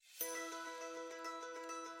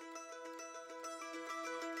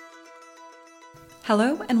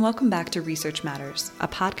Hello and welcome back to Research Matters, a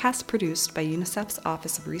podcast produced by UNICEF's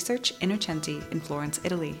Office of Research Innocenti in Florence,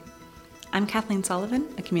 Italy. I'm Kathleen Sullivan,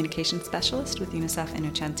 a communications specialist with UNICEF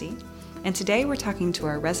Innocenti, and today we're talking to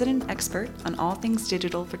our resident expert on all things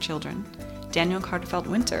digital for children, Daniel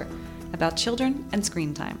Carterfeldt-Winter, about children and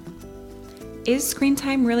screen time. Is screen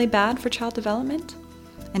time really bad for child development?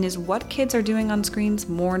 And is what kids are doing on screens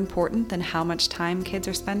more important than how much time kids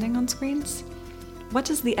are spending on screens? What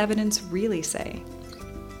does the evidence really say?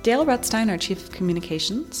 Dale Rutstein, our Chief of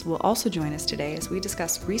Communications, will also join us today as we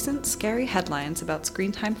discuss recent scary headlines about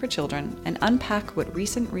screen time for children and unpack what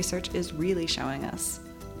recent research is really showing us.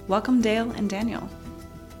 Welcome, Dale and Daniel.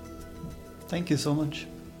 Thank you so much.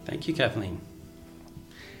 Thank you, Kathleen.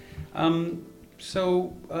 Let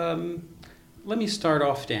me start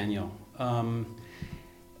off, Daniel. Tell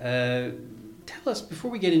us, before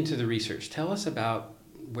we get into the research, tell us about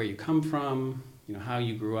where you come from, how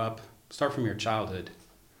you grew up. Start from your childhood.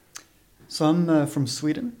 So I'm from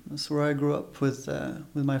Sweden. That's where I grew up with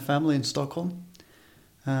my family in Stockholm.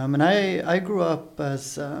 And I grew up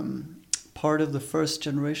as part of the first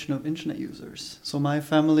generation of internet users. So my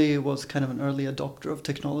family was kind of an early adopter of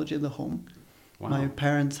technology in the home. Wow. My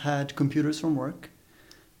parents had computers from work,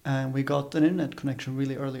 and we got an internet connection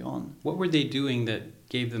really early on. What were they doing that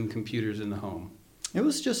gave them computers in the home? It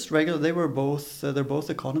was just regular. They were both they're both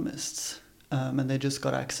economists, and they just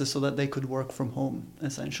got access so that they could work from home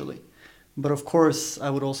essentially. But of course, I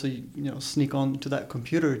would also sneak on to that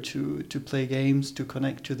computer to play games, to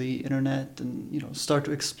connect to the internet, and start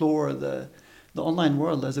to explore the online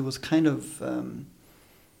world as it was kind of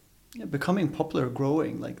becoming popular,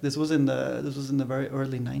 growing. Like this was in the very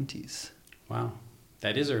early 90s. Wow,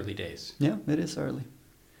 that is early days. Yeah, it is early.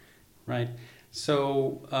 Right.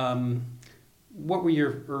 So, what were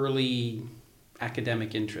your early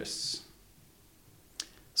academic interests?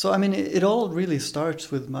 So, I mean, it all really starts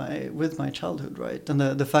with my childhood, right? And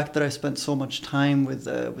the fact that I spent so much time with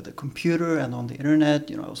the computer and on the internet.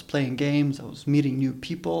 I was playing games, I was meeting new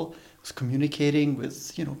people, I was communicating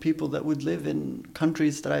with people that would live in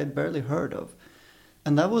countries that I had barely heard of,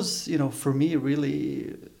 and that was for me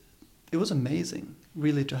really, it was amazing,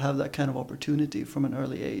 really, to have that kind of opportunity from an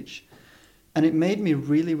early age. And it made me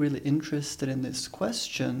really, really interested in this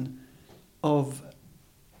question of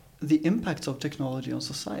the impacts of technology on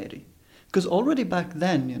society. Because already back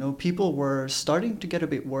then, people were starting to get a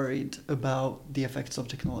bit worried about the effects of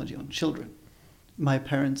technology on children, my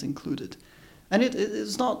parents included. And it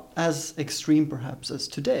is not as extreme perhaps as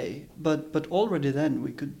today, but already then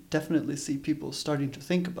we could definitely see people starting to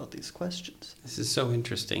think about these questions. This is so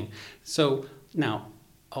interesting. So now,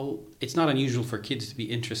 it's not unusual for kids to be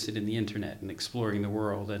interested in the internet and exploring the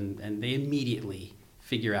world, and they immediately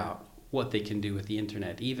figure out what they can do with the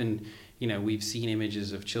internet. Even, we've seen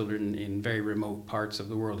images of children in very remote parts of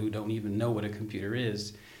the world who don't even know what a computer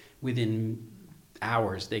is. Within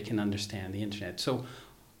hours, they can understand the internet. So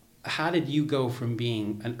how did you go from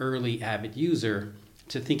being an early avid user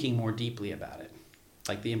to thinking more deeply about it,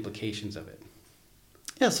 like the implications of it?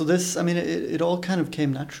 Yeah, so it all kind of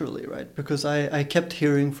came naturally, right? Because I kept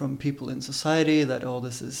hearing from people in society that,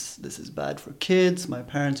 this is bad for kids. My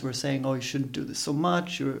parents were saying, you shouldn't do this so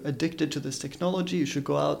much. You're addicted to this technology. You should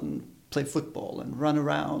go out and play football and run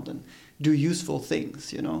around and do useful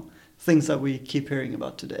things, things that we keep hearing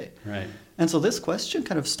about today. Right. And so this question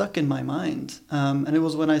kind of stuck in my mind. And it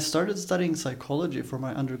was when I started studying psychology for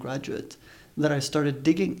my undergraduate that I started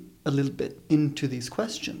digging a little bit into these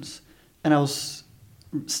questions. And I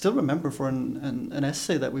still remember for an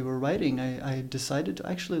essay that we were writing, I decided to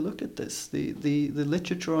actually look at this, the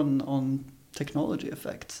literature on technology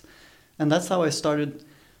effects. And that's how I started,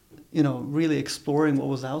 really exploring what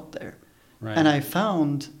was out there. Right. And I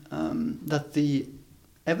found that the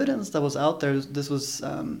evidence that was out there, this was,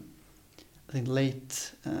 I think,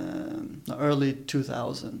 early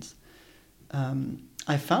 2000s.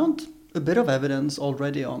 I found a bit of evidence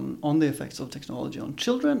already on the effects of technology on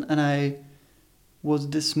children, and I was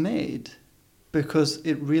dismayed because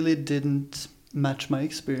it really didn't match my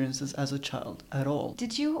experiences as a child at all.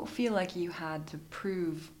 Did you feel like you had to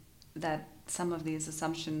prove that some of these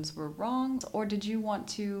assumptions were wrong, or did you want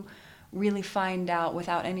to really find out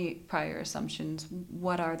without any prior assumptions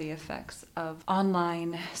what are the effects of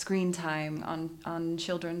online screen time on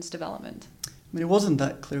children's development? It wasn't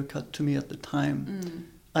that clear-cut to me at the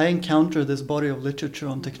time. I encountered this body of literature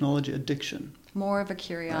on technology addiction. More of a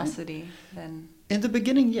curiosity than... In the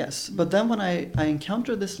beginning, yes. But then when I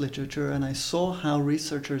encountered this literature and I saw how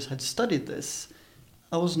researchers had studied this,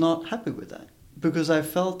 I was not happy with that. Because I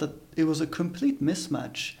felt that it was a complete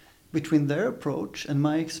mismatch between their approach and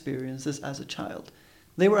my experiences as a child.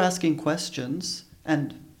 They were asking questions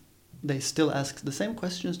And they still ask the same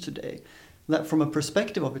questions today. That from a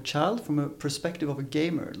perspective of a child, from a perspective of a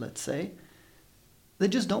gamer, let's say, they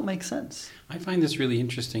just don't make sense. I find this really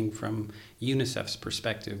interesting from UNICEF's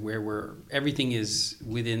perspective, where everything is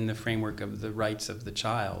within the framework of the rights of the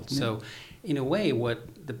child. Yeah. So in a way,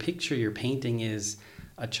 what the picture you're painting is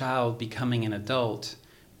a child becoming an adult,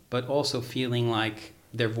 but also feeling like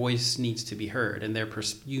their voice needs to be heard, and their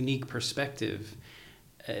unique perspective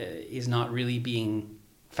is not really being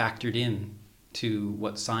factored in to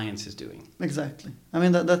what science is doing. Exactly. I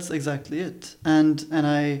mean, that's exactly it. And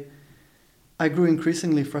I grew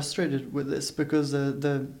increasingly frustrated with this because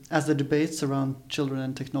as the debates around children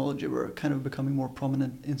and technology were kind of becoming more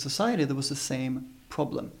prominent in society, there was the same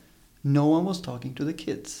problem. No one was talking to the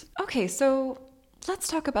kids. Okay, so let's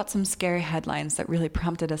talk about some scary headlines that really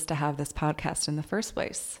prompted us to have this podcast in the first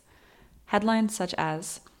place. Headlines such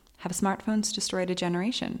as, "Have smartphones destroyed a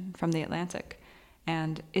generation?" from The Atlantic,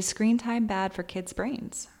 and "Is screen time bad for kids'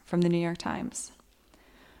 brains?" from The New York Times.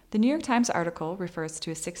 The New York Times article refers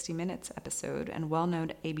to a 60 Minutes episode and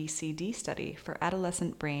well-known ABCD study for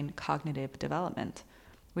adolescent brain cognitive development,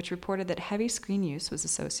 which reported that heavy screen use was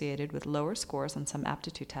associated with lower scores on some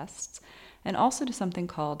aptitude tests and also to something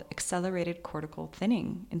called accelerated cortical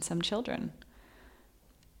thinning in some children.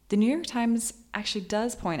 The New York Times actually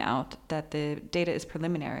does point out that the data is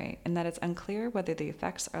preliminary and that it's unclear whether the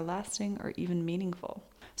effects are lasting or even meaningful.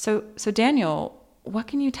 So Daniel, what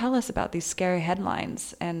can you tell us about these scary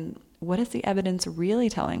headlines, and what is the evidence really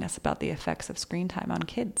telling us about the effects of screen time on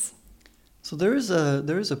kids? So there is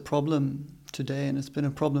a problem today, and it's been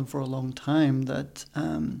a problem for a long time, that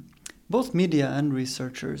both media and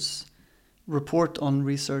researchers report on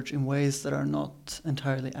research in ways that are not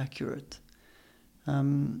entirely accurate.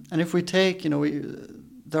 And if we take,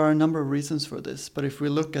 there are a number of reasons for this, but if we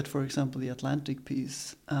look at, for example, the Atlantic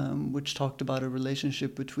piece, which talked about a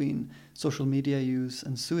relationship between social media use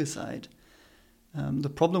and suicide, the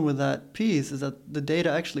problem with that piece is that the data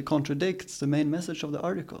actually contradicts the main message of the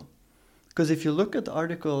article. Because if you look at the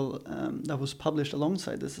article that was published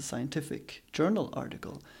alongside this, a scientific journal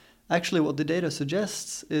article, actually what the data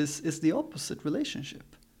suggests is the opposite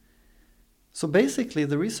relationship. So basically,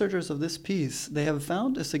 the researchers of this piece, they have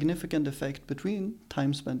found a significant effect between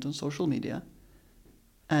time spent on social media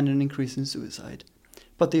and an increase in suicide.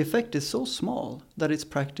 But the effect is so small that it's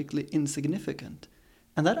practically insignificant.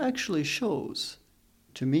 And that actually shows,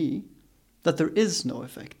 to me, that there is no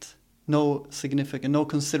effect, no significant, no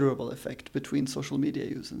considerable effect between social media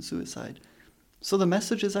use and suicide. So the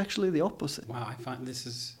message is actually the opposite. Wow, I find this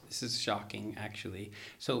is shocking, actually.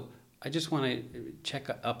 So I just want to check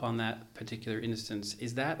up on that particular instance.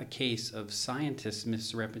 Is that a case of scientists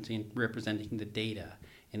misrepresenting the data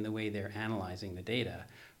in the way they're analyzing the data,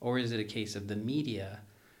 or is it a case of the media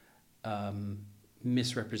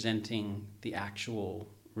misrepresenting the actual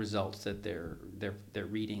results that they're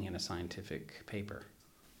reading in a scientific paper?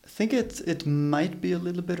 I think it might be a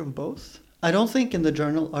little bit of both. I don't think in the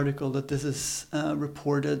journal article that this is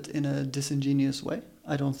reported in a disingenuous way.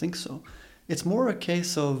 I don't think so. It's more a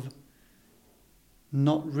case of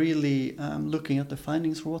not really looking at the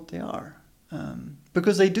findings for what they are,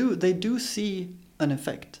 because they do see an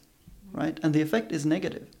effect, right? And the effect is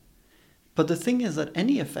negative. But the thing is that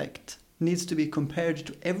any effect needs to be compared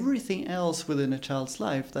to everything else within a child's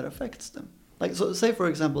life that affects them. Like, so say for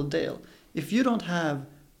example, Dale, if you don't have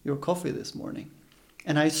your coffee this morning,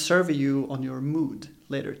 and I survey you on your mood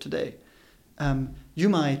later today, you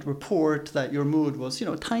might report that your mood was,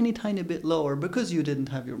 tiny bit lower because you didn't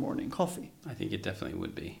have your morning coffee. I think it definitely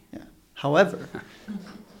would be. Yeah. However,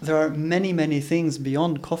 there are many, many things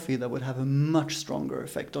beyond coffee that would have a much stronger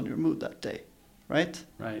effect on your mood that day, right?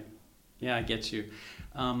 Right. Yeah, I get you.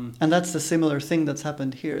 And that's the similar thing that's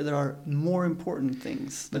happened here. There are more important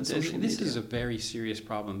things than social media. This is a very serious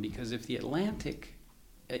problem, because if the Atlantic,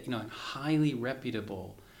 a highly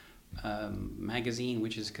reputable magazine,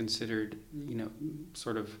 which is considered,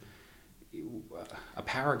 sort of a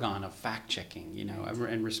paragon of fact-checking,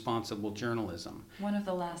 and responsible journalism. One of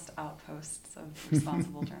the last outposts of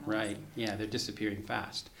responsible journalism. Right, yeah, they're disappearing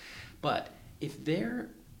fast. But if they're,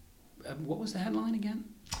 what was the headline again?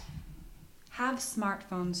 Have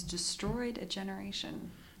smartphones destroyed a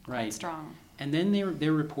generation? Right. Quite strong. And then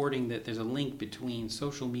they're reporting that there's a link between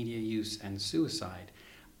social media use and suicide.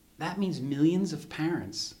 That means millions of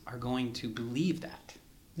parents are going to believe that,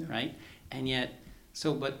 yeah. Right? And yet,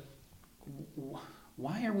 but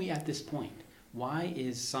why are we at this point? Why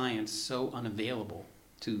is science so unavailable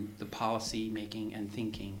to the policy making and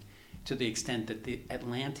thinking to the extent that the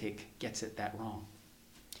Atlantic gets it that wrong?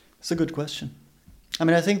 It's a good question. I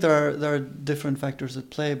mean, I think there are different factors at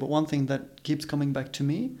play, but one thing that keeps coming back to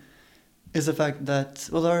me is the fact that,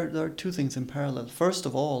 well, there are two things in parallel. First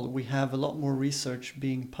of all, we have a lot more research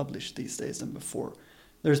being published these days than before.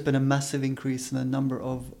 There's been a massive increase in the number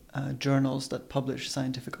of journals that publish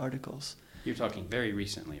scientific articles. You're talking very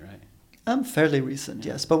recently, right? Fairly recent,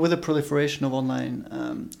 yes. But with the proliferation of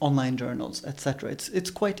online journals, etc., it's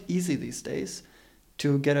quite easy these days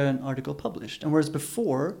to get an article published. And whereas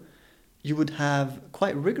before, you would have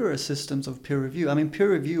quite rigorous systems of peer review. I mean,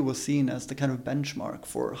 peer review was seen as the kind of benchmark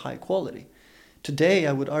for high quality. Today,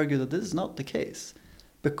 I would argue that this is not the case,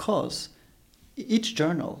 because each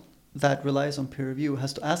journal that relies on peer review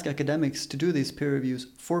has to ask academics to do these peer reviews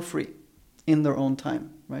for free in their own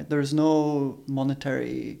time, right? There is no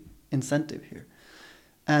monetary incentive here.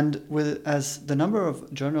 And as the number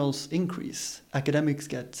of journals increase, academics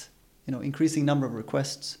get increasing number of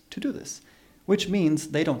requests to do this, which means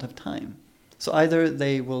they don't have time. So either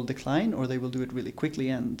they will decline or they will do it really quickly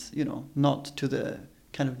and, not to the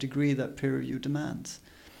kind of degree that peer review demands.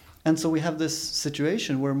 And so we have this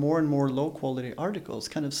situation where more and more low-quality articles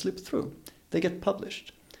kind of slip through. They get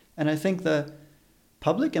published. And I think the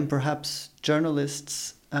public and perhaps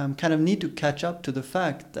journalists kind of need to catch up to the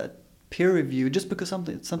fact that peer review, just because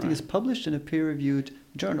something is published in a peer-reviewed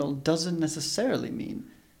journal, doesn't necessarily mean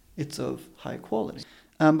it's of high quality.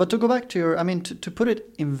 But to go back to to put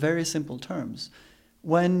it in very simple terms,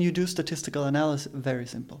 when you do statistical analysis, very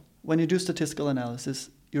simple. When you do statistical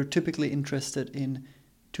analysis, you're typically interested in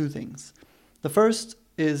two things. The first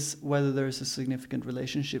is whether there is a significant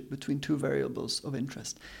relationship between two variables of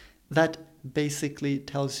interest. That basically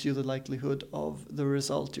tells you the likelihood of the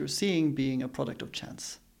result you're seeing being a product of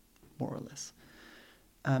chance, more or less.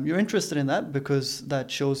 You're interested in that because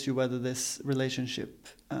that shows you whether this relationship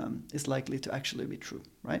is likely to actually be true,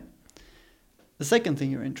 right? The second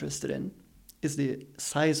thing you're interested in is the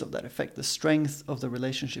size of that effect, the strength of the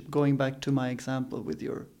relationship, going back to my example with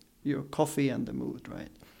your coffee and the mood,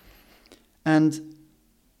 right? And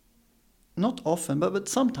not often, but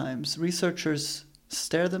sometimes researchers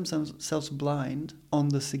stare themselves blind on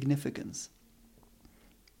the significance.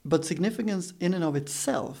 But significance in and of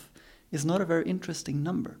itself is not a very interesting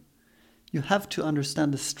number. You have to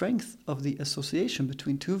understand the strength of the association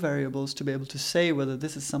between two variables to be able to say whether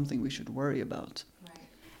this is something we should worry about. Right.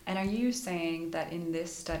 And are you saying that in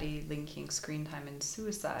this study linking screen time and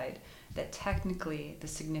suicide, that technically the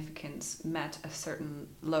significance met a certain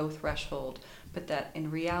low threshold, but that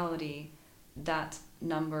in reality that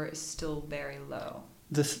number is still very low?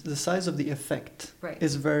 The size of the effect right.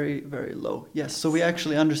 is very, very low. Yes, so we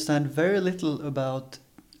actually understand very little about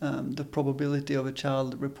the probability of a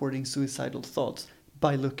child reporting suicidal thoughts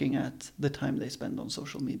by looking at the time they spend on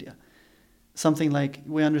social media. Something like,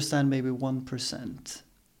 we understand maybe 1%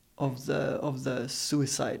 of the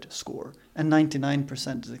suicide score, and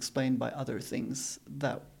 99% is explained by other things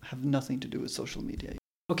that have nothing to do with social media.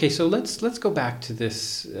 Okay, so let's go back to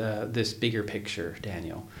this bigger picture,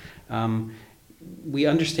 Daniel. We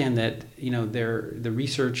understand that the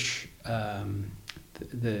research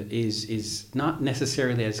is not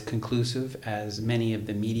necessarily as conclusive as many of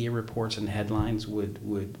the media reports and headlines would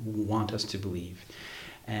want us to believe.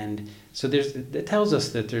 And so it tells us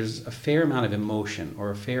that there's a fair amount of emotion or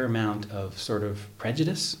a fair amount of sort of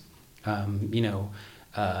prejudice,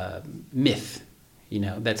 myth,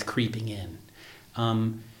 that's creeping in.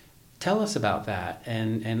 Tell us about that,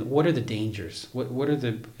 and what are the dangers? What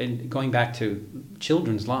are and going back to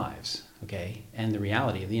children's lives, okay, and the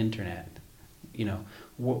reality of the internet,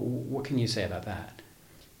 what can you say about that?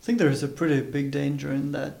 I think there is a pretty big danger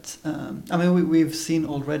in that. We've seen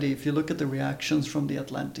already, if you look at the reactions from the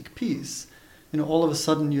Atlantic piece, all of a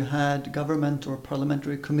sudden you had government or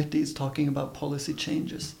parliamentary committees talking about policy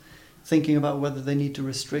changes, thinking about whether they need to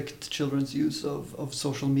restrict children's use of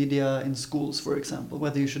social media in schools, for example,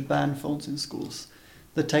 whether you should ban phones in schools.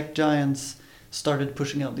 The tech giants started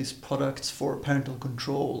pushing out these products for parental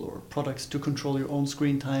control or products to control your own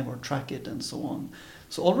screen time or track it and so on.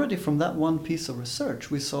 So already from that one piece of research,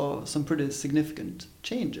 we saw some pretty significant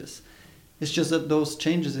changes. It's just that those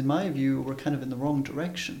changes, in my view, were kind of in the wrong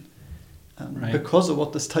direction right. because of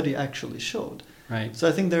what the study actually showed. Right. So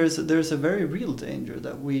I think there's a very real danger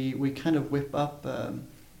that we kind of whip up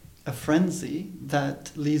a frenzy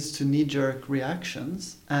that leads to knee-jerk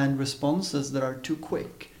reactions and responses that are too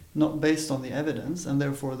quick, not based on the evidence, and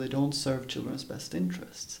therefore they don't serve children's best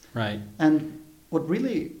interests. Right. And what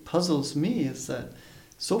really puzzles me is that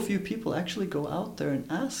so few people actually go out there and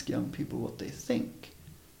ask young people what they think.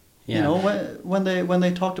 Yeah. When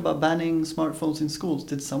they talked about banning smartphones in schools,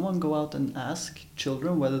 did someone go out and ask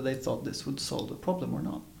children whether they thought this would solve the problem or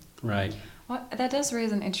not? Right. Well, that does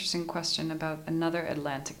raise an interesting question about another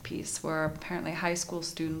Atlantic piece where apparently high school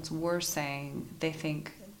students were saying they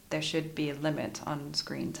think there should be a limit on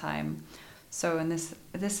screen time. So in this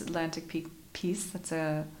Atlantic piece, that's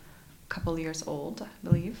a couple years old, I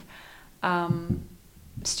believe,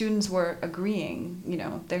 students were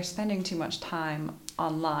agreeing, they're spending too much time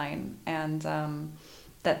online, and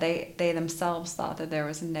that they themselves thought that there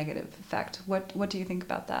was a negative effect. What do you think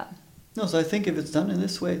about that? No, so I think if it's done in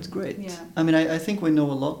this way, it's great. Yeah. I mean, I think we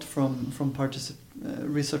know a lot from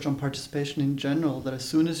research on participation in general, that as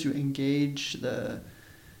soon as you engage the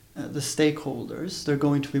stakeholders, they're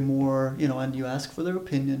going to be more, and you ask for their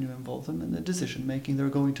opinion, you involve them in the decision making, they're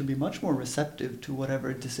going to be much more receptive to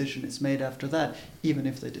whatever decision is made after that, even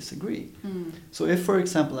if they disagree. So if, for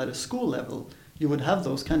example, at a school level, you would have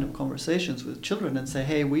those kind of conversations with children and say,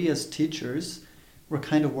 hey, we as teachers, we're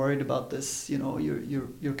kind of worried about this,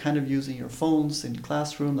 you're kind of using your phones in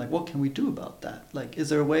classroom, like what can we do about that? Like, is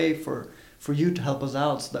there a way for you to help us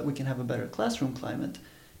out so that we can have a better classroom climate,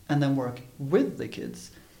 and then work with the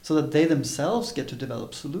kids so that they themselves get to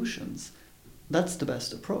develop solutions? That's the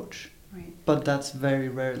best approach. Right. But that's very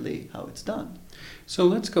rarely how it's done. So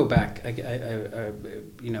let's go back,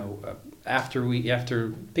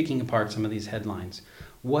 after picking apart some of these headlines,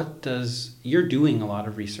 you're doing a lot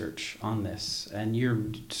of research on this, and you're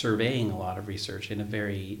surveying a lot of research in a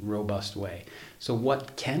very robust way. So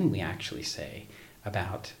what can we actually say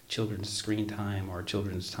about children's screen time or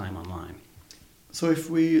children's time online? So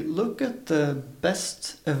if we look at the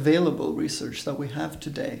best available research that we have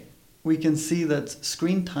today, we can see that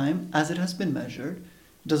screen time, as it has been measured,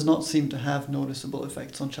 does not seem to have noticeable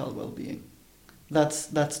effects on child well-being. That's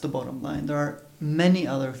the bottom line. There are many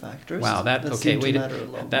other factors seem to matter a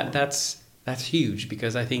lot more. That's huge,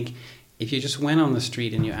 because I think if you just went on the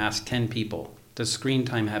street and you asked 10 people, does screen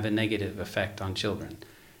time have a negative effect on children?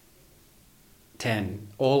 10,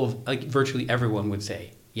 virtually everyone would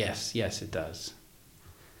say, yes, it does.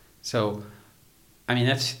 So, I mean,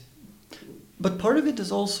 that's... But part of it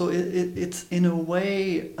is also, it's in a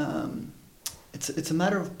way, it's a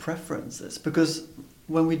matter of preferences, because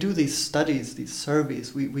when we do these studies, these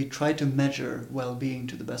surveys, we try to measure well-being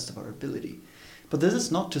to the best of our ability. But this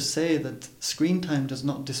is not to say that screen time does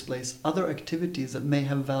not displace other activities that may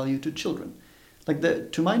have value to children.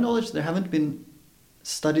 To my knowledge, there haven't been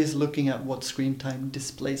studies looking at what screen time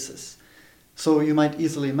displaces. So you might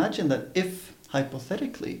easily imagine that if,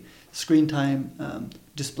 hypothetically, screen time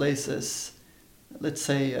displaces, let's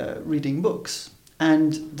say, reading books,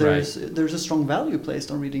 and there's a strong value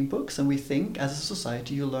placed on reading books, and we think as a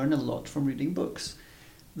society you learn a lot from reading books,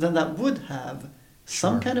 then that would have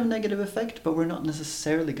some kind of negative effect, but we're not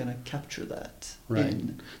necessarily going to capture that. Right.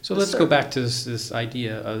 So let's go back to this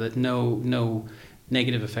idea of that no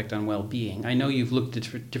negative effect on well-being. I know you've looked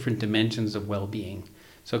at different dimensions of well-being.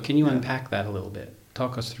 So can you unpack that a little bit?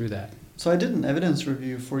 Talk us through that. So I did an evidence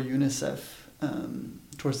review for UNICEF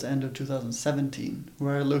towards the end of 2017,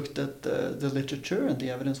 where I looked at the literature and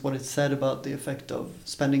the evidence, what it said about the effect of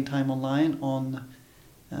spending time online on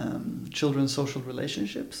children's social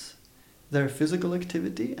relationships, their physical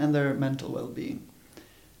activity, and their mental well-being.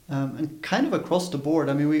 And kind of across the board,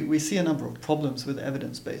 I mean, we see a number of problems with the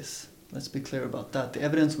evidence base. Let's be clear about that. The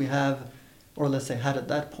evidence we have, or let's say had at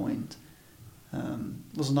that point,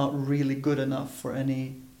 was not really good enough for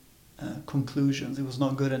any conclusions. It was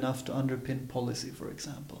not good enough to underpin policy, for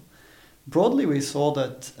example. Broadly, we saw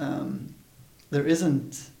that there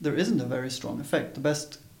isn't a very strong effect.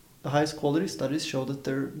 The highest quality studies show that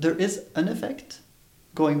there is an effect.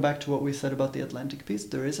 Going back to what we said about the Atlantic piece,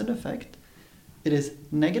 there is an effect. It is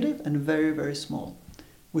negative and very, very small,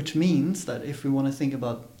 which means that if we want to think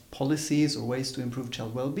about policies or ways to improve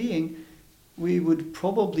child well-being, we would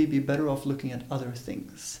probably be better off looking at other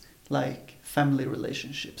things, like family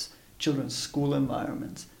relationships, children's school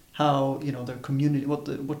environments, how their community, what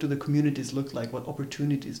do the communities look like, what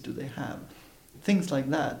opportunities do they have. Things like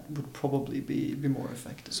that would probably be more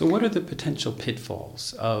effective. So what are the potential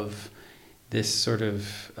pitfalls of this sort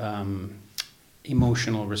of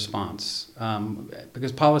emotional response?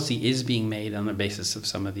 Because policy is being made on the basis of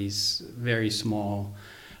some of these very small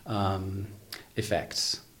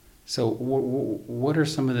effects. So what are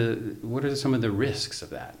some of the risks of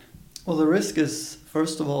that? Well, the risk is,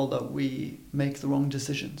 first of all, that we make the wrong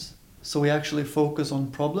decisions. So we actually focus on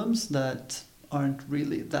problems that aren't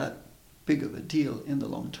really that big of a deal in the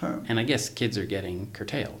long term. And I guess kids are getting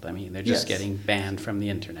curtailed. I mean, they're just getting banned from the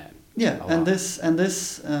internet. Yeah, and this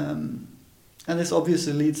And this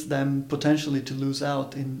obviously leads them potentially to lose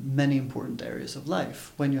out in many important areas of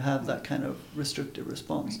life when you have that kind of restrictive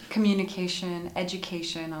response. Communication,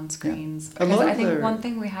 education on screens. Yeah. Because I think one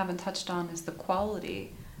thing we haven't touched on is the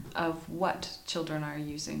quality of what children are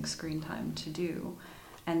using screen time to do.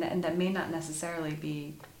 And that may not necessarily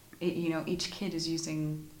be, each kid is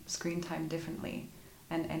using screen time differently.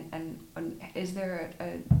 And is there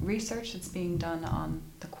a research that's being done on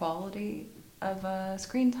the quality of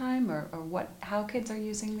screen time or how kids are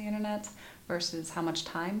using the internet versus how much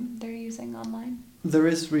time they're using online? There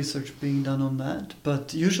is research being done on that,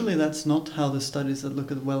 but usually that's not how the studies that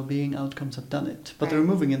look at well-being outcomes have done it. But they're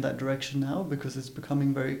moving in that direction now because it's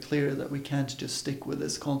becoming very clear that we can't just stick with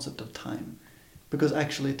this concept of time, because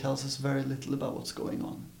actually it tells us very little about what's going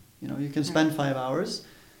on. You can spend 5 hours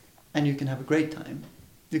and you can have a great time.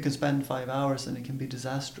 You can spend 5 hours and it can be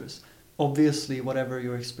disastrous. Obviously, whatever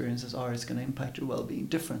your experiences are is going to impact your well-being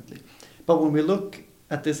differently. But when we look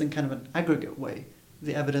at this in kind of an aggregate way,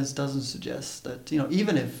 the evidence doesn't suggest that,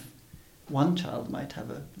 even if one child might have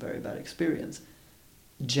a very bad experience,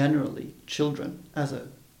 generally children as a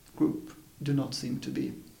group do not seem to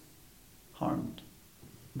be harmed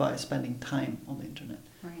by spending time on the internet.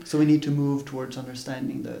 Right. So we need to move towards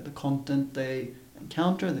understanding the content they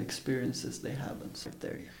encounter, the experiences they have, and so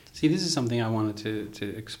there yet. See, this is something I wanted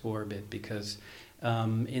to explore a bit because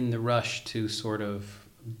in the rush to sort of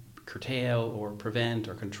curtail or prevent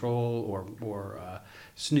or control or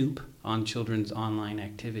snoop on children's online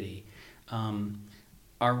activity,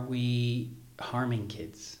 are we harming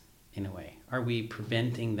kids in a way? Are we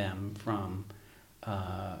preventing them from,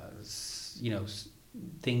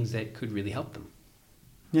 things that could really help them?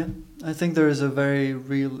 Yeah, I think there is a very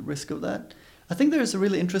real risk of that. I think there is a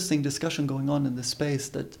really interesting discussion going on in this space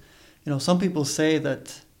that, some people say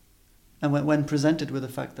that, and when presented with the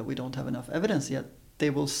fact that we don't have enough evidence yet, they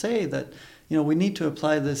will say that, we need to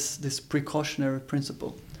apply this precautionary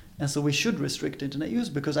principle. And so we should restrict internet use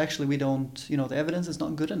because actually we don't, the evidence is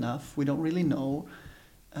not good enough. We don't really know.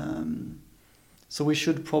 So we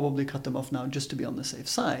should probably cut them off now just to be on the safe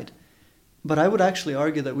side. But I would actually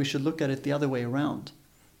argue that we should look at it the other way around.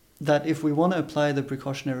 That if we want to apply the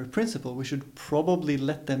precautionary principle, we should probably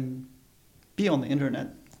let them be on the internet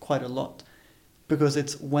quite a lot. Because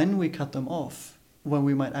it's when we cut them off when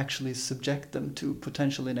we might actually subject them to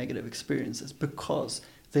potentially negative experiences because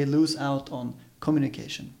they lose out on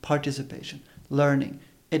communication, participation, learning,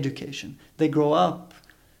 education. They grow up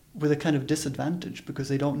with a kind of disadvantage because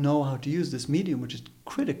they don't know how to use this medium, which is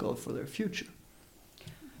critical for their future.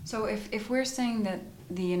 So if we're saying that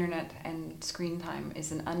the internet and screen time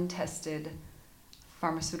is an untested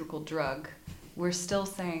pharmaceutical drug, we're still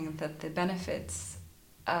saying that the benefits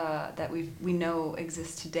that we know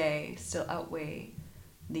exist today still outweigh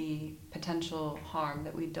the potential harm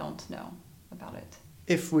that we don't know about it.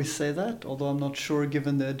 If we say that, although I'm not sure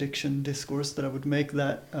given the addiction discourse that I would make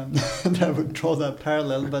that, that I would draw that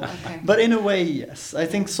parallel, but Okay. But in a way, yes. I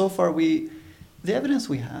think so far the evidence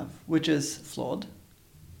we have, which is flawed,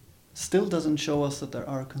 still doesn't show us that there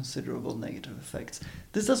are considerable negative effects.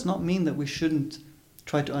 This does not mean that we shouldn't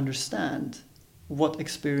try to understand what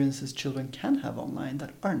experiences children can have online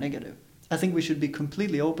that are negative. I think we should be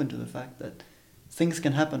completely open to the fact that things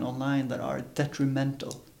can happen online that are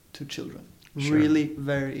detrimental to children. Sure. Really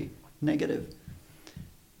very negative.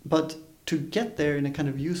 But to get there in a kind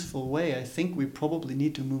of useful way, I think we probably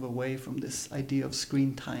need to move away from this idea of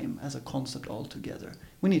screen time as a concept altogether.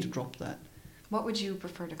 We need to drop that. What would you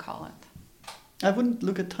prefer to call it? I wouldn't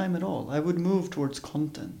look at time at all. I would move towards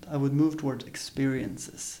content. I would move towards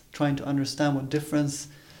experiences, trying to understand what difference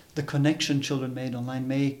the connection children made online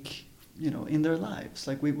make, in their lives.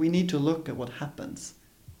 Like we need to look at what happens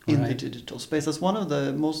in the digital space. That's one of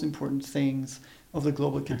the most important things of the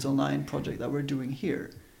Global Kids Online project that we're doing here,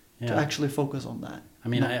 to actually focus on that. I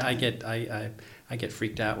mean, I get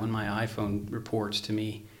freaked out when my iPhone reports to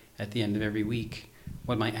me at the end of every week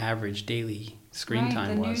what my average daily screen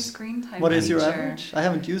time was. The new screen time. What is your feature. average? I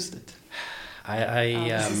haven't used it.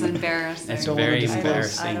 This is embarrassing. It's very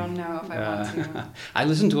embarrassing. I don't know if I want to. I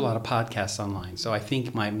listen to a lot of podcasts online, so I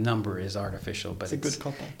think my number is artificial, but It's a good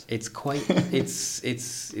cop-out. It's quite.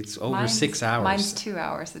 It's over 6 hours. Mine's 2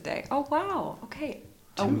 hours a day. Oh wow. Okay.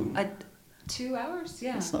 2. 2 hours.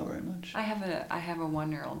 Yeah. That's not very much. I have a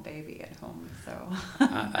 1-year-old baby at home, so.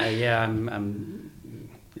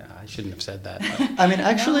 I shouldn't have said that. I mean,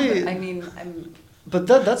 actually. No, But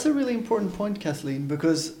that's a really important point, Kathleen,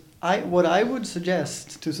 because what I would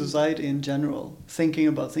suggest to society in general, thinking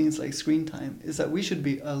about things like screen time, is that we should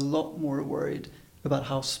be a lot more worried about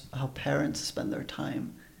how parents spend their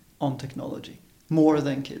time on technology. more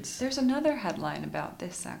than kids. There's another headline about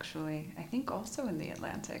this, actually. I think also in The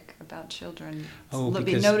Atlantic, about children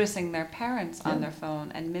noticing their parents on their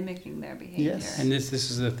phone and mimicking their behavior. Yes. And this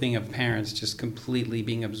is the thing of parents just completely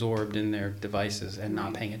being absorbed in their devices and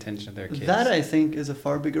not paying attention to their kids. That, I think, is a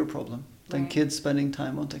far bigger problem than Right. kids spending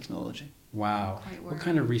time on technology. Wow. Quite What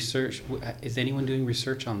kind of research? Is anyone doing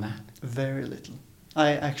research on that? Very little.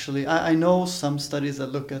 I know some studies that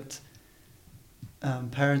look at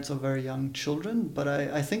parents of very young children, but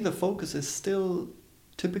I think the focus is still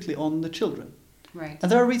typically on the children. Right.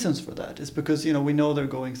 And there are reasons for that. It's because, we know they're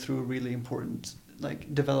going through really important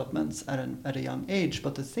developments at a young age.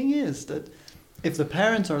 But the thing is that if the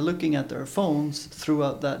parents are looking at their phones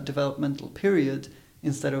throughout that developmental period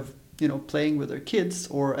instead of, playing with their kids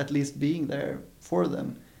or at least being there for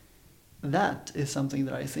them, that is something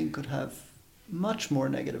that I think could have much more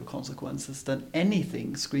negative consequences than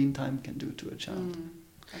anything screen time can do to a child.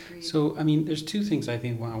 Agreed. So, there's two things I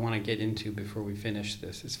think I want to get into before we finish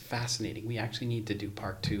this. It's fascinating. We actually need to do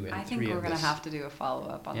part 2 and 3 of this. I think we're going to have to do a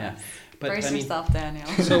follow-up on this. But, Brace yourself, Daniel.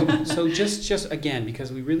 So just again,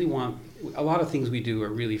 because we really want, a lot of things we do are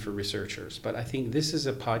really for researchers, but I think this is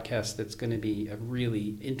a podcast that's going to be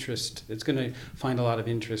it's going to find a lot of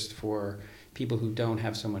interest for people who don't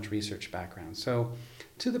have so much research background. So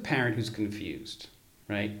to the parent who's confused,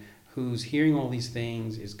 right, who's hearing all these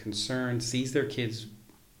things, is concerned, sees their kids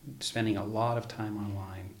spending a lot of time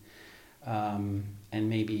online, and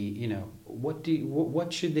maybe,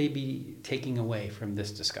 what should they be taking away from this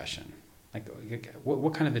discussion?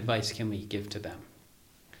 What kind of advice can we give to them?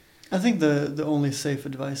 I think the only safe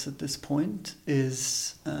advice at this point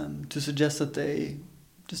is to suggest that they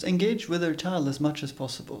just engage with their child as much as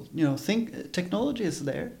possible. Think technology is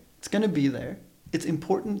there. It's going to be there. It's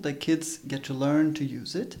important that kids get to learn to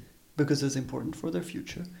use it because it's important for their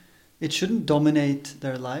future. It shouldn't dominate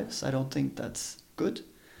their lives. I don't think that's good.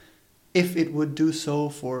 If it would do so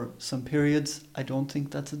for some periods, I don't think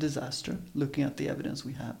that's a disaster, looking at the evidence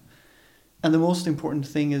we have. And the most important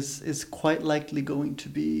thing is quite likely going to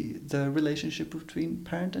be the relationship between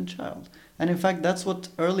parent and child. And in fact, that's what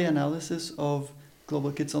early analysis of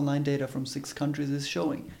Global Kids Online data from 6 countries is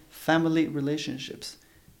showing. Family relationships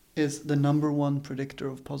is the number one predictor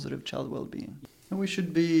of positive child well-being. And we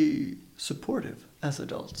should be supportive as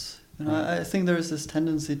adults. I think there is this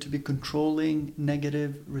tendency to be controlling,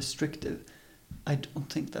 negative, restrictive. I don't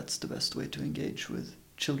think that's the best way to engage with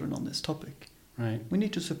children on this topic. Right. We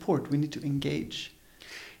need to support. We need to engage.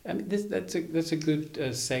 That's a good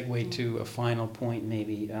segue to a final point,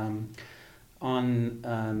 maybe, on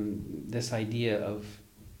this idea of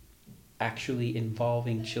actually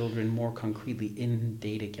involving children more concretely in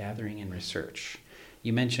data gathering and research.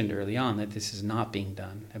 You mentioned early on that this is not being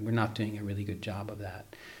done, and we're not doing a really good job of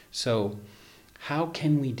that. So how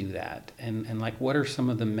can we do that? And what are some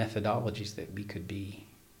of the methodologies that we could be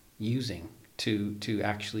using to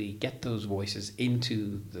actually get those voices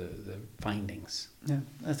into the findings? Yeah,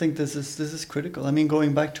 I think this is critical.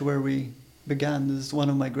 Going back to where we began, this is one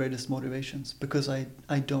of my greatest motivations because I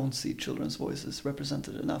don't see children's voices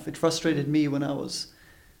represented enough. It frustrated me when I was,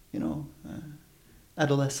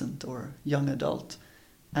 adolescent or young adult.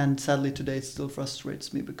 And sadly today it still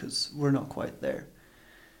frustrates me because we're not quite there.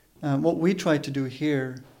 What we try to do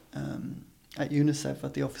here at UNICEF,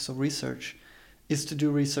 at the Office of Research, is to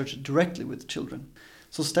do research directly with children.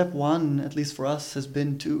 So step 1, at least for us, has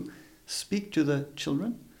been to speak to the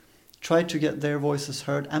children, try to get their voices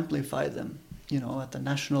heard, amplify them, at the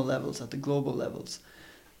national levels, at the global levels,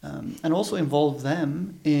 and also involve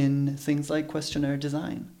them in things like questionnaire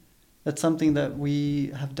design. That's something that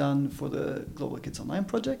we have done for the Global Kids Online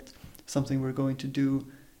project, something we're going to do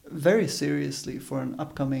very seriously for an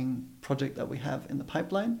upcoming project that we have in the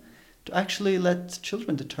pipeline, to actually let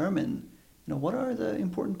children determine, what are the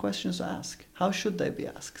important questions to ask? How should they be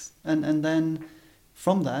asked? And then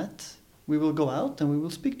from that, we will go out and we will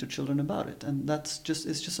speak to children about it. And it's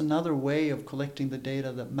just another way of collecting the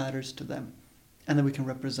data that matters to them. And then we can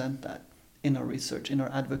represent that in our research, in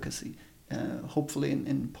our advocacy, hopefully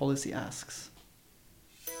in policy asks.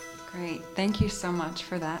 Great. Thank you so much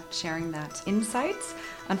for that, sharing that insights.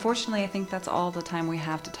 Unfortunately, I think that's all the time we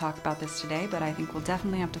have to talk about this today, but I think we'll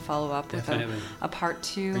definitely have to follow up with a part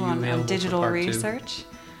 2 on digital research.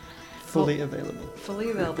 Fully available.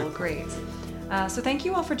 Fully available, great. So thank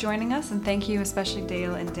you all for joining us, and thank you especially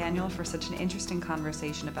Dale and Daniel for such an interesting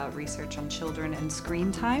conversation about research on children and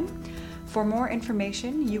screen time. For more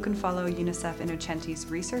information, you can follow UNICEF Innocenti's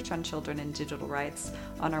research on children and digital rights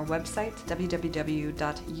on our website,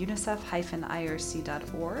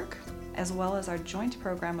 www.unicef-irc.org, as well as our joint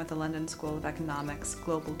program with the London School of Economics,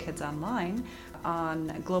 Global Kids Online, on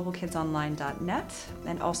globalkidsonline.net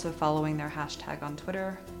and also following their hashtag on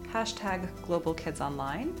Twitter,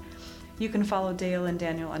 #GlobalKidsOnline. You can follow Dale and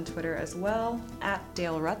Daniel on Twitter as well,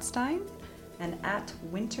 @Dale Rutstein and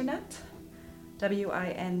 @Winternet,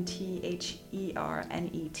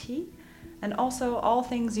 WINTHERNET, and also all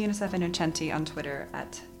things UNICEF Innocenti on Twitter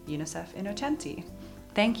 @UNICEF Innocenti.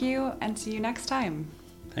 Thank you, and see you next time.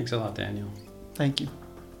 Thanks a lot, Daniel. Thank you.